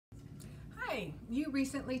Hi, you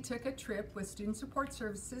recently took a trip with Student Support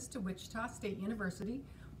Services to Wichita State University.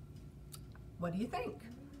 What do you think?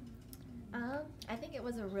 I think it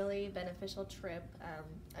was a really beneficial trip.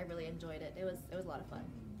 I really enjoyed it. It was a lot of fun.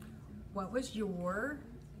 What was your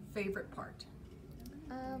favorite part?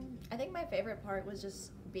 I think my favorite part was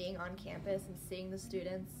just being on campus and seeing the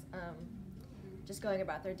students, just going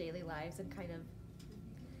about their daily lives and kind of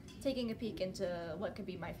taking a peek into what could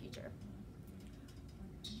be my future.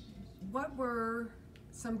 What were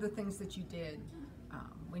some of the things that you did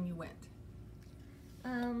when you went?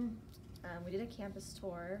 We did a campus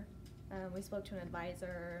tour. We spoke to an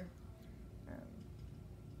advisor.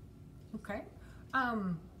 Okay.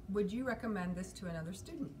 Would you recommend this to another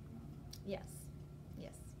student? Yes,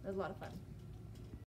 yes, it was a lot of fun.